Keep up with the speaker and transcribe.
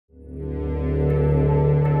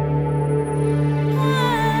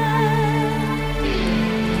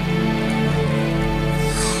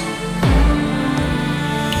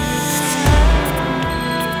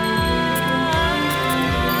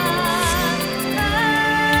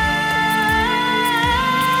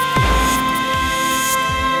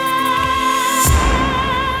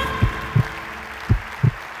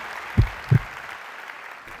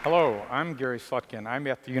I'm Gary Slutkin. I'm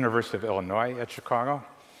at the University of Illinois at Chicago,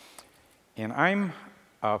 and I'm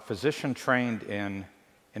a physician trained in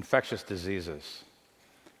infectious diseases.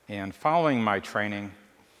 And following my training,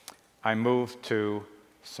 I moved to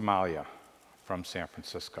Somalia from San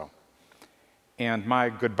Francisco. And my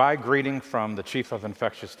goodbye greeting from the chief of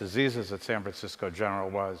infectious diseases at San Francisco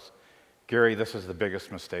General was, "Gary, this is the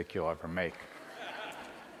biggest mistake you'll ever make."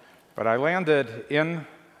 But I landed in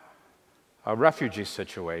a refugee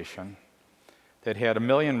situation that had 1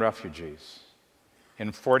 million refugees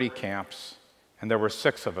in 40 camps, and there were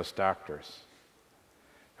 6 of us doctors.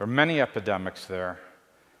 There were many epidemics there.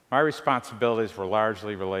 My responsibilities were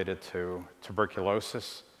largely related to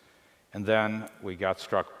tuberculosis, and then we got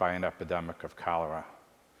struck by an epidemic of cholera.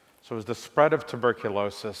 So it was the spread of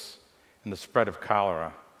tuberculosis and the spread of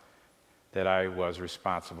cholera that I was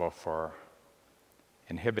responsible for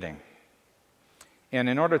inhibiting. And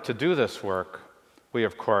in order to do this work, we,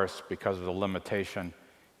 of course, because of the limitation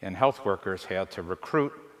in health workers, had to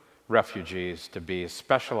recruit refugees to be a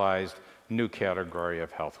specialized new category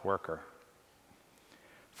of health worker.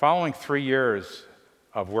 Following 3 years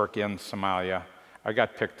of work in Somalia, I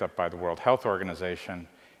got picked up by the World Health Organization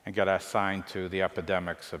and got assigned to the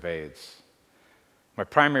epidemics of AIDS. My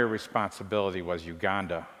primary responsibility was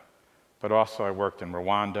Uganda, but also I worked in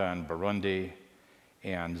Rwanda and Burundi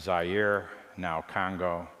and Zaire, now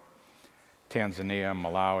Congo, Tanzania,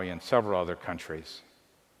 Malawi, and several other countries.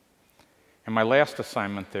 And my last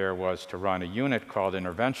assignment there was to run a unit called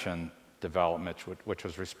Intervention Development, which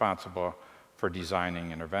was responsible for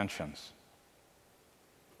designing interventions.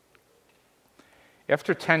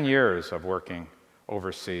 After 10 years of working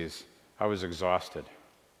overseas, I was exhausted.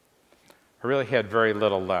 I really had very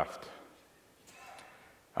little left.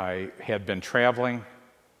 I had been traveling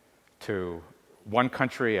to one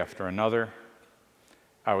country after another.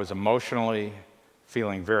 I was emotionally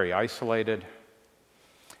feeling very isolated.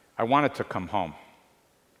 I wanted to come home.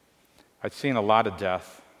 I'd seen a lot of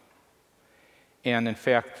death, and in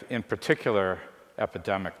fact, in particular,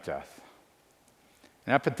 epidemic death.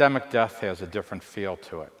 An epidemic death has a different feel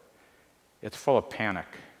to it. It's full of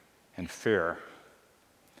panic and fear.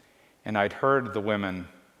 And I'd heard the women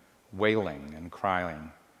wailing and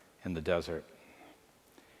crying in the desert.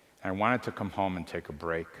 And I wanted to come home and take a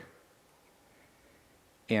break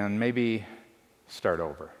and maybe start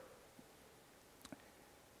over.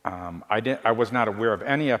 I was not aware of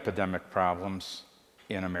any epidemic problems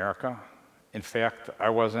in America. In fact, I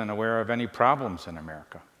wasn't aware of any problems in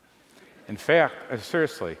America. In fact,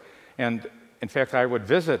 seriously, and in fact, I would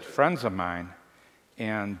visit friends of mine,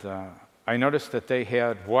 and I noticed that they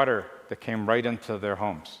had water that came right into their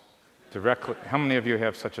homes, directly. How many of you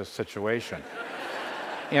have such a situation?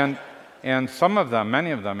 And some of them,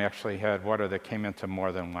 many of them actually had water that came into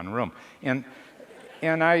more than one room. And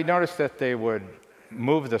I noticed that they would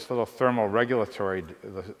move this little thermal regulatory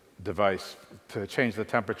device to change the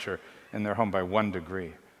temperature in their home by 1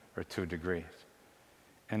 degree or 2 degrees.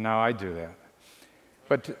 And now I do that.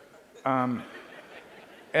 But,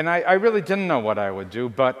 and I really didn't know what I would do,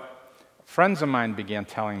 but friends of mine began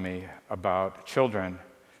telling me about children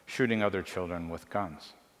shooting other children with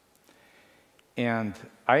guns. And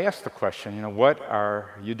I asked the question, what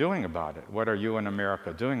are you doing about it? What are you in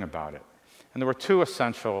America doing about it? And there were 2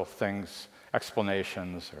 essential things,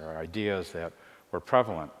 explanations or ideas that were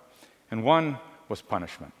prevalent. And one was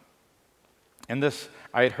punishment. And this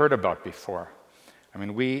I had heard about before. I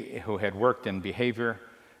mean, we who had worked in behavior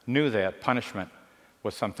knew that punishment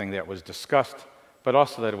was something that was discussed, but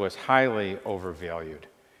also that it was highly overvalued.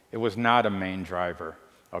 It was not a main driver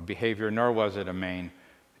of behavior, nor was it a main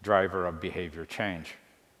driver of behavior change.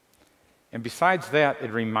 And besides that, it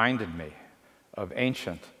reminded me of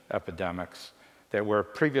ancient epidemics that were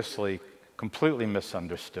previously completely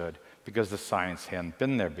misunderstood because the science hadn't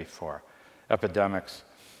been there before. Epidemics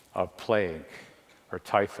of plague or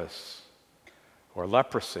typhus or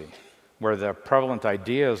leprosy, where the prevalent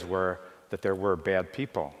ideas were that there were bad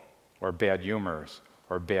people or bad humors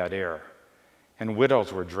or bad air. And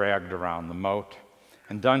widows were dragged around the moat,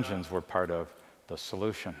 and dungeons were part of the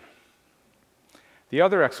solution. The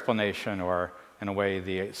other explanation, or in a way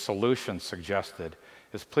the solution suggested,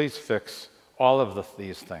 is please fix all of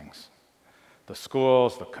these things. The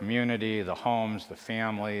schools, the community, the homes, the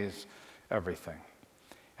families, everything.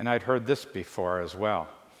 And I'd heard this before as well.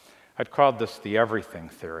 I'd called this the everything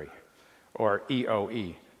theory, or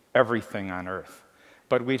EOE, everything on earth.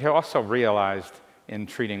 But we'd also realized in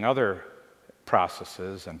treating other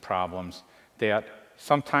processes and problems that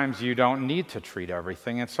sometimes you don't need to treat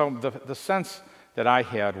everything. And so the sense that I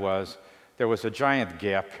had was there was a giant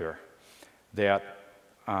gap here that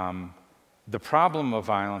the problem of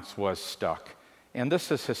violence was stuck. And this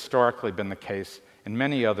has historically been the case in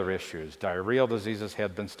many other issues. Diarrheal diseases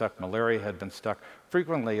had been stuck, malaria had been stuck.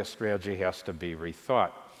 Frequently, a strategy has to be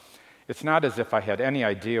rethought. It's not as if I had any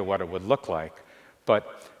idea what it would look like,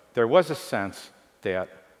 but there was a sense that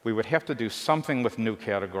we would have to do something with new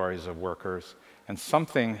categories of workers, and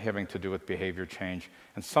something having to do with behavior change,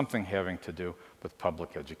 and something having to do with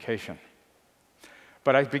public education.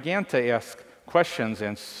 But I began to ask questions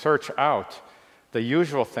and search out the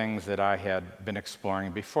usual things that I had been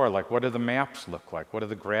exploring before, like what do the maps look like? What do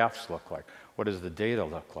the graphs look like? What does the data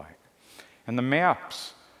look like? And the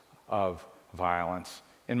maps of violence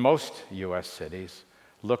in most US cities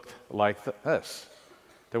looked like this.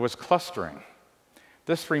 There was clustering.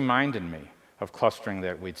 This reminded me of clustering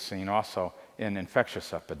that we'd seen also in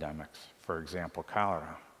infectious epidemics, for example,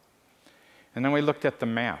 cholera. And then we looked at the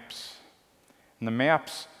maps. And the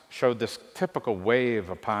maps showed this typical wave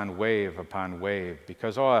upon wave upon wave,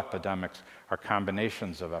 because all epidemics are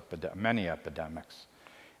combinations of many epidemics.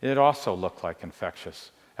 It also looked like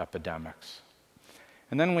infectious epidemics.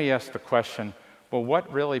 And then we asked the question, well,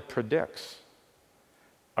 what really predicts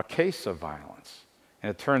a case of violence? And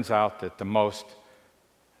it turns out that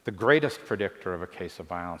the greatest predictor of a case of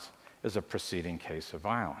violence is a preceding case of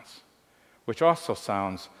violence, which also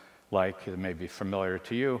sounds like it may be familiar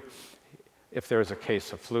to you. If there's a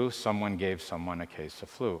case of flu, someone gave someone a case of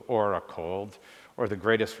flu, or a cold, or the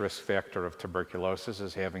greatest risk factor of tuberculosis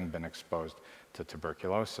is having been exposed to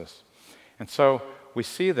tuberculosis. And so we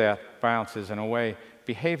see that violence is, in a way,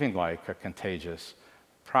 behaving like a contagious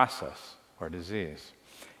process or disease.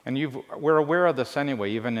 And we're aware of this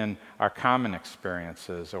anyway, even in our common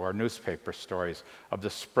experiences or newspaper stories of the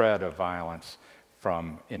spread of violence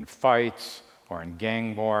in fights, or in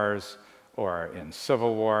gang wars, or in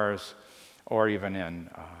civil wars, or even in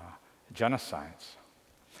genocides.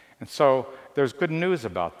 And so there's good news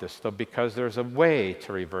about this, though, because there's a way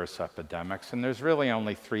to reverse epidemics, and there's really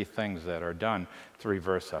only 3 things that are done to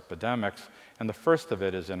reverse epidemics, and the first of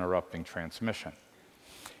it is interrupting transmission.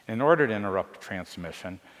 In order to interrupt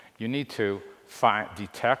transmission, you need to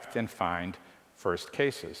detect and find first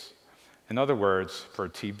cases. In other words, for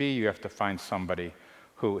TB, you have to find somebody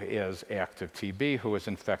who is active TB who is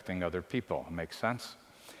infecting other people. Make sense?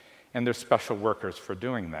 And there's special workers for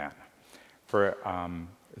doing that. For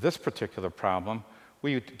this particular problem,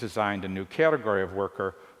 we designed a new category of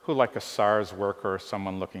worker who, like a SARS worker or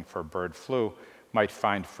someone looking for bird flu, might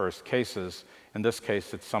find first cases. In this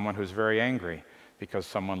case, it's someone who's very angry because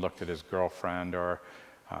someone looked at his girlfriend or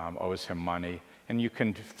owes him money. And you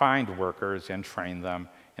can find workers and train them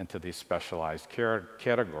into these specialized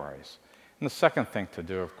categories. And the second thing to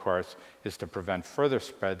do, of course, is to prevent further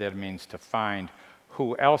spread. That means to find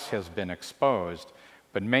who else has been exposed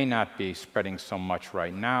but may not be spreading so much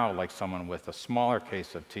right now, like someone with a smaller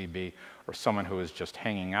case of TB or someone who is just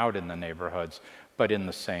hanging out in the neighborhoods, but in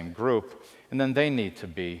the same group. And then they need to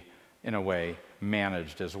be, in a way,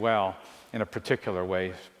 managed as well, in a particular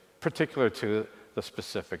way, particular to the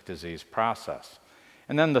specific disease process.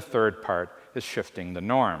 And then the third part is shifting the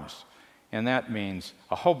norms. And that means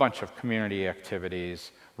a whole bunch of community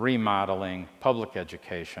activities, remodeling, public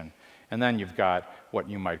education, and then you've got what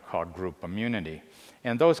you might call group immunity.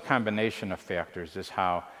 And those combination of factors is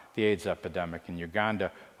how the AIDS epidemic in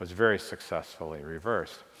Uganda was very successfully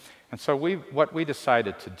reversed. And so what we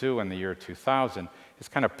decided to do in the year 2000 is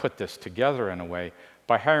kind of put this together in a way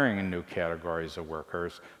by hiring in new categories of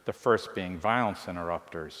workers, the first being violence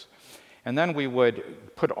interrupters. And then we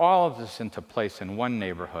would put all of this into place in one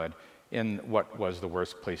neighborhood in what was the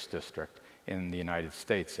worst police district in the United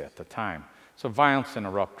States at the time. So violence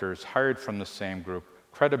interrupters hired from the same group,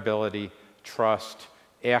 credibility, trust,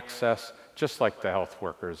 access, just like the health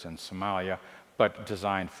workers in Somalia, but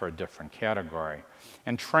designed for a different category,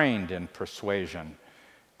 and trained in persuasion,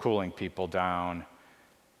 cooling people down,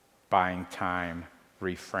 buying time,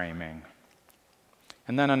 reframing.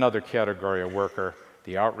 And then another category of worker,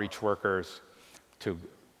 the outreach workers, to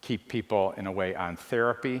keep people, in a way, on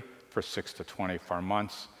therapy for 6 to 24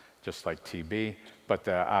 months, just like TB, but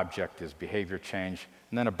the object is behavior change,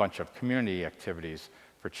 and then a bunch of community activities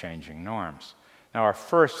for changing norms. Now, our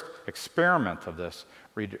first experiment of this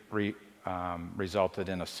resulted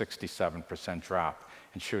in a 67% drop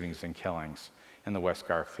in shootings and killings in the West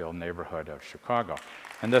Garfield neighborhood of Chicago.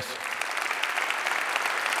 And this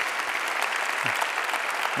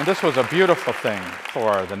was a beautiful thing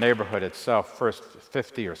for the neighborhood itself. First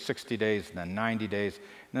 50 or 60 days, and then 90 days.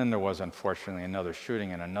 And then there was, unfortunately, another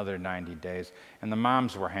shooting in another 90 days. And the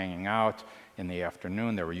moms were hanging out in the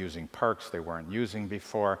afternoon. They were using parks they weren't using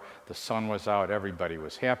before. The sun was out. Everybody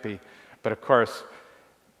was happy. But, of course,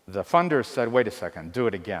 the funders said, wait a second, do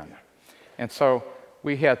it again. And so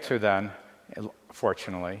we had to then,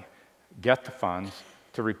 fortunately, get the funds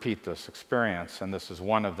to repeat this experience. And this is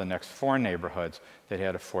one of the next 4 neighborhoods that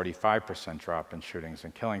had a 45% drop in shootings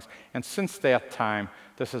and killings. And since that time,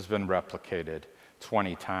 this has been replicated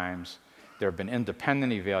 20 times. There have been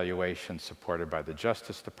independent evaluations supported by the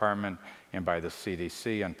Justice Department and by the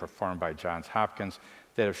CDC and performed by Johns Hopkins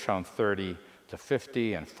that have shown 30 to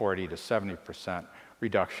 50 and 40 to 70%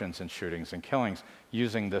 reductions in shootings and killings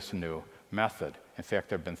using this new method. In fact,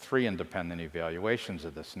 there have been 3 independent evaluations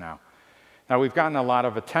of this now. Now, we've gotten a lot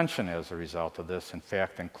of attention as a result of this, in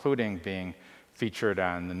fact, including being featured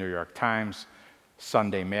on the New York Times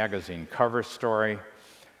Sunday magazine cover story.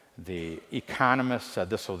 The Economist said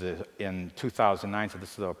this was in 2009, so this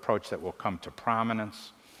is the approach that will come to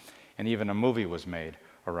prominence. And even a movie was made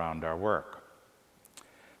around our work.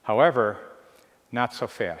 However, not so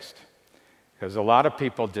fast, because a lot of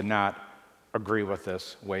people did not agree with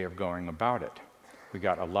this way of going about it. We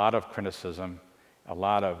got a lot of criticism, a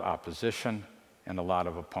lot of opposition, and a lot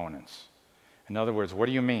of opponents. In other words, what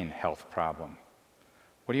do you mean health problem?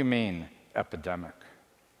 What do you mean epidemic?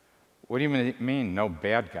 What do you mean no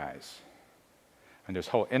bad guys? And there's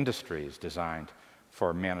whole industries designed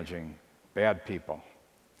for managing bad people.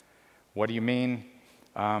 What do you mean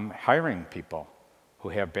hiring people who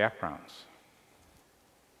have backgrounds?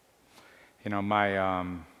 You know, my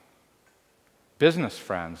business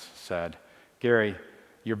friends said, Gary,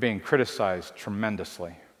 you're being criticized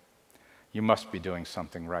tremendously. You must be doing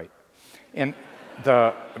something right. And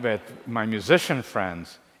my musician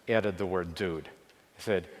friends added the word dude. They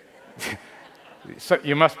said, so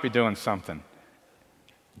you must be doing something,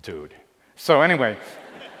 dude. So anyway,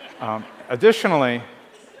 additionally,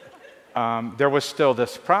 there was still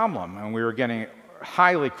this problem, and we were getting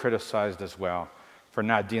highly criticized as well for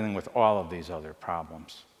not dealing with all of these other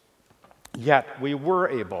problems. Yet, we were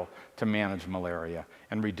able to manage malaria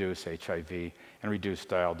and reduce HIV and reduce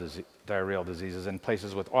diarrheal diseases in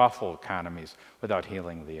places with awful economies without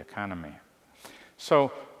healing the economy.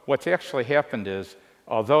 So what's actually happened is,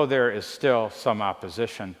 although there is still some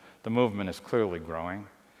opposition, the movement is clearly growing.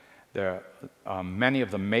 Many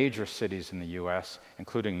of the major cities in the US,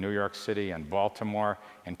 including New York City and Baltimore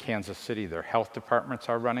and Kansas City, their health departments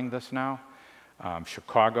are running this now.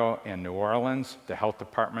 Chicago and New Orleans, the health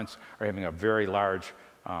departments are having a very large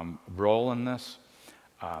role in this.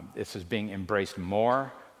 This is being embraced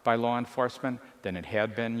more by law enforcement than it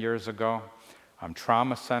had been years ago.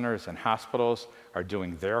 Trauma centers and hospitals are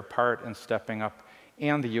doing their part in stepping up,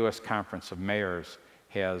 and the US Conference of Mayors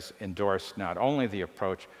has endorsed not only the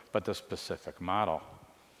approach, but the specific model.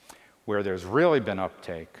 Where there's really been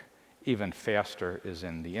uptake, even faster, is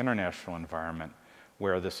in the international environment,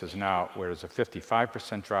 where this is now, where there's a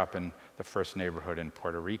 55% drop in the first neighborhood in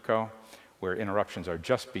Puerto Rico, where interruptions are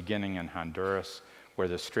just beginning in Honduras, where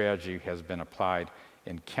the strategy has been applied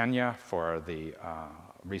in Kenya for the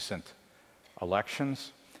recent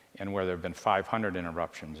elections, and where there have been 500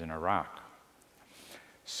 interruptions in Iraq.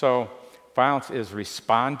 So violence is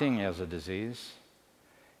responding as a disease,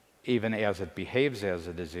 even as it behaves as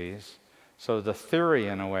a disease. So the theory,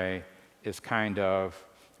 in a way, is kind of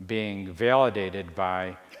being validated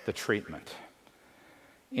by the treatment.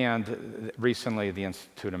 And recently, the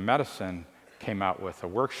Institute of Medicine came out with a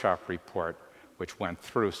workshop report which went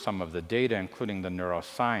through some of the data, including the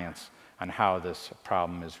neuroscience, on how this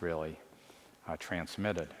problem is really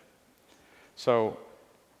transmitted. So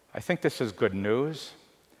I think this is good news,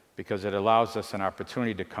 because it allows us an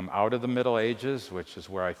opportunity to come out of the Middle Ages, which is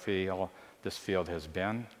where I feel this field has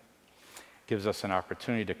been. It gives us an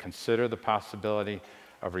opportunity to consider the possibility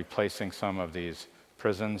of replacing some of these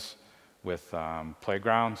prisons with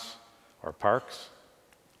playgrounds or parks,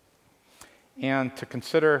 and to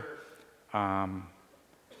consider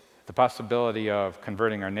the possibility of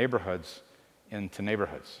converting our neighborhoods into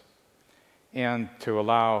neighborhoods, and to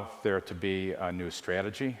allow there to be a new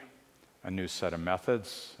strategy, a new set of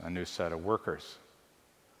methods, a new set of workers.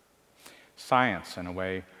 Science, in a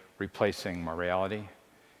way, replacing morality,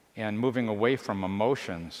 and moving away from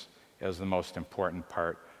emotions as the most important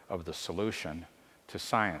part of the solution to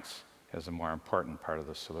science as a more important part of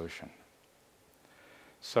the solution.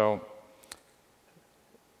 So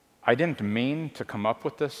I didn't mean to come up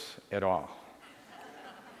with this at all.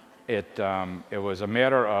 It was a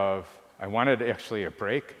matter of, I wanted actually a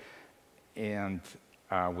break, and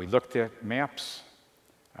we looked at maps,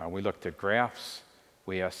 we looked at graphs,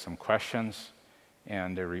 we asked some questions,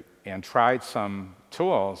 and tried some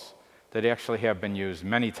tools that actually have been used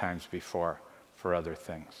many times before for other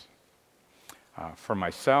things. For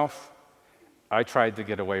myself, I tried to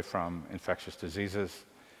get away from infectious diseases,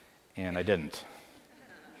 and I didn't.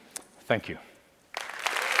 Thank you.